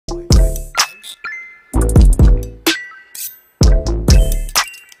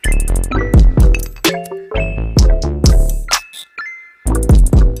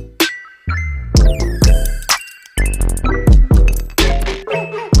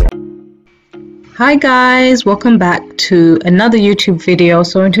Hi guys, welcome back to another YouTube video.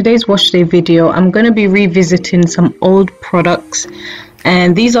 So in today's wash day video, I'm going to be revisiting some old products,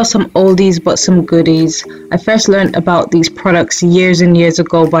 and these are some oldies but some goodies. I first learned about these products years and years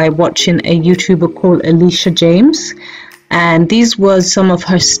ago by watching a YouTuber called Alicia James, and these was some of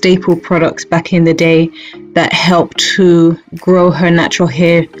her staple products back in the day that helped to grow her natural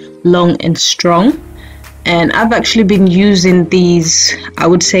hair long and strong. And I've actually been using these, I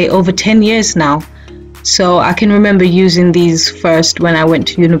would say, over 10 years now. So I can remember using these first when I went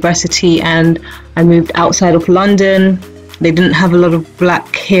to university and I moved outside of London. They didn't have a lot of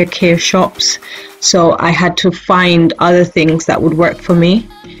black hair care shops, so I had to find other things that would work for me.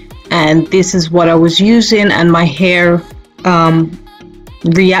 And this is what I was using, and my hair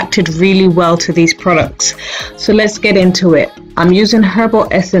reacted really well to these products. So let's get into it. I'm using Herbal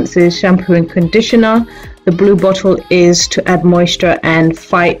Essences shampoo and conditioner. The blue bottle is to add moisture and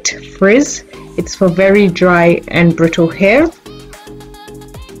fight frizz. It's for very dry and brittle hair.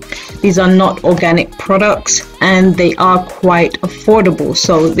 These are not organic products and they are quite affordable.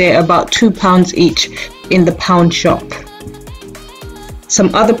 So they're about £2 each in the pound shop.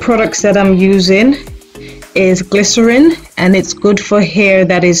 Some other products that I'm using is glycerin, and it's good for hair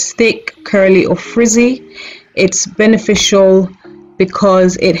that is thick, curly or frizzy. It's beneficial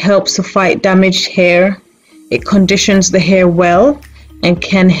because it helps to fight damaged hair. It conditions the hair well and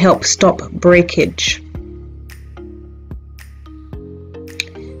can help stop breakage.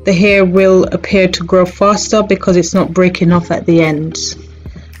 The hair will appear to grow faster because it's not breaking off at the ends.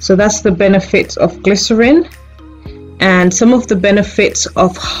 So that's the benefits of glycerin. And some of the benefits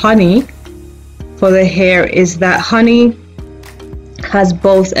of honey for the hair is that honey has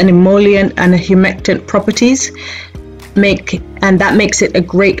both an emollient and a humectant properties, and that makes it a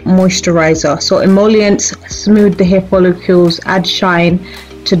great moisturizer. So emollients smooth the hair follicles, add shine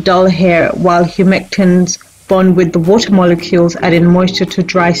to dull hair, while humectants bond with the water molecules, adding moisture to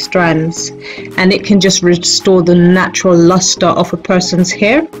dry strands, and it can just restore the natural luster of a person's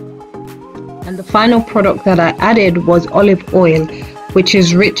hair. And the final product that I added was olive oil, which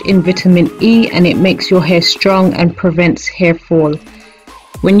is rich in vitamin E, and it makes your hair strong and prevents hair fall.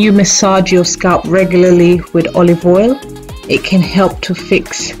 When you massage your scalp regularly with olive oil, it can help to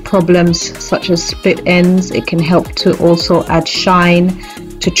fix problems such as split ends. It can help to also add shine,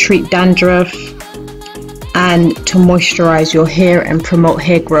 to treat dandruff, and to moisturize your hair and promote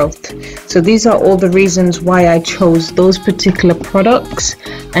hair growth. So these are all the reasons why I chose those particular products.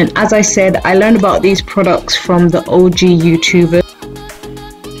 And as I said, I learned about these products from the OG YouTuber.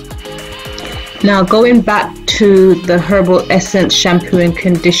 Now going back to the Herbal Essence shampoo and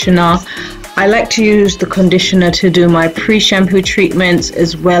conditioner, I like to use the conditioner to do my pre-shampoo treatments,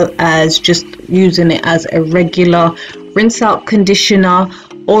 as well as just using it as a regular rinse out conditioner,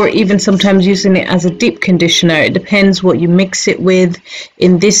 or even sometimes using it as a deep conditioner. It depends what you mix it with.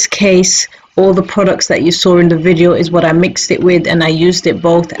 In this case, all the products that you saw in the video is what I mixed it with, and I used it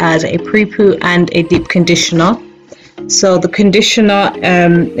both as a pre-poo and a deep conditioner. So the conditioner,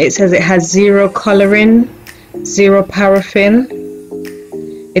 it says it has 0 coloring, 0 paraffin.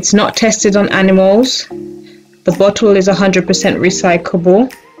 It's not tested on animals. The bottle is 100%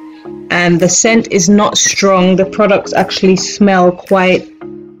 recyclable, and the scent is not strong. The products actually smell quite,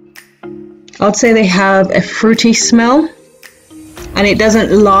 I'd say they have a fruity smell, and it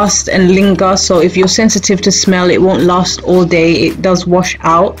doesn't last and linger. So if you're sensitive to smell, it won't last all day. It does wash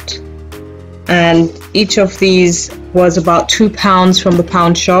out. And each of these was about £2 from the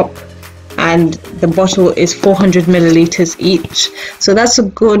pound shop, and the bottle is 400 milliliters each. So that's a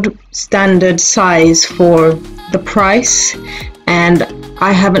good standard size for the price, and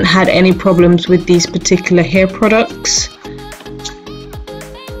I haven't had any problems with these particular hair products.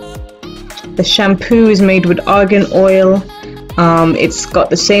 The shampoo is made with argan oil. It's got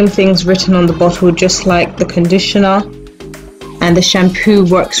the same things written on the bottle, just like the conditioner. And the shampoo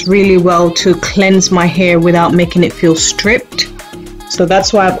works really well to cleanse my hair without making it feel stripped. So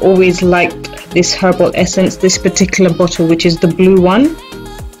that's why I've always liked this Herbal Essence, this particular bottle, which is the blue one,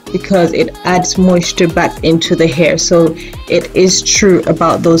 because it adds moisture back into the hair. So it is true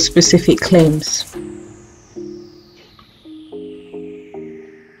about those specific claims.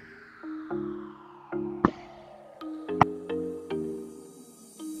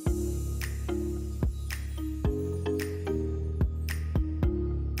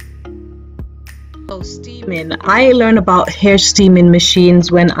 So steaming, I learned about hair steaming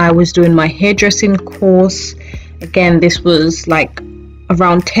machines when I was doing my hairdressing course. Again, this was like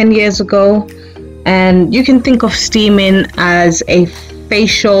around 10 years ago, and you can think of steaming as a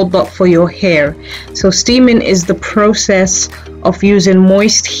facial but for your hair. So steaming is the process of using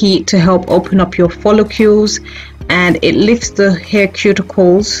moist heat to help open up your follicles, and it lifts the hair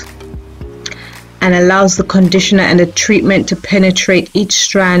cuticles and allows the conditioner and the treatment to penetrate each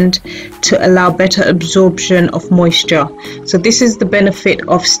strand to allow better absorption of moisture. So this is the benefit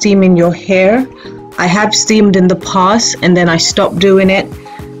of steaming your hair. I have steamed in the past and then I stopped doing it,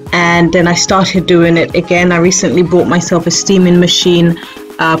 and then I started doing it again. I recently bought myself a steaming machine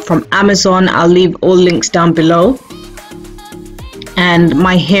from Amazon. I'll leave all links down below, and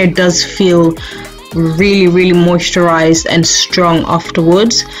my hair does feel really moisturized and strong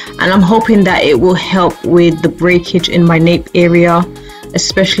afterwards, and I'm hoping that it will help with the breakage in my nape area,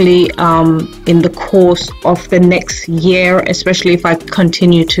 especially in the course of the next year, especially if I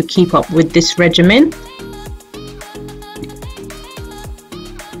continue to keep up with this regimen.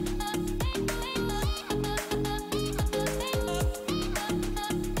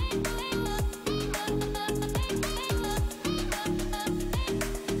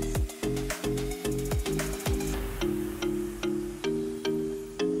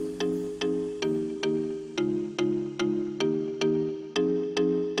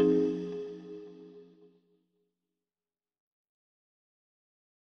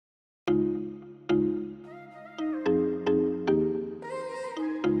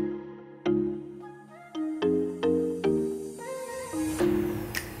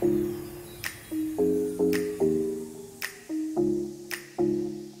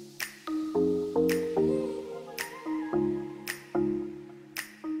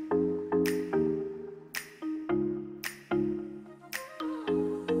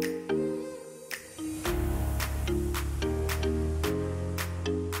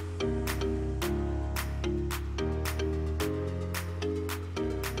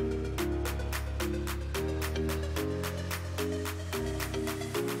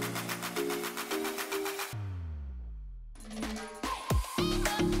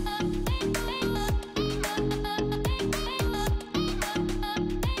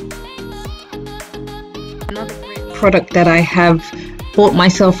 Another great product that I have bought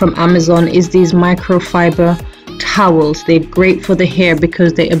myself from Amazon is these microfiber towels. They're great for the hair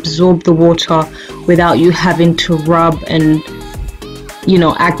because they absorb the water without you having to rub and, you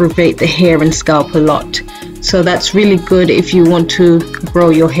know, aggravate the hair and scalp a lot. So that's really good if you want to grow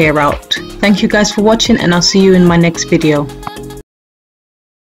your hair out. Thank you guys for watching, and I'll see you in my next video.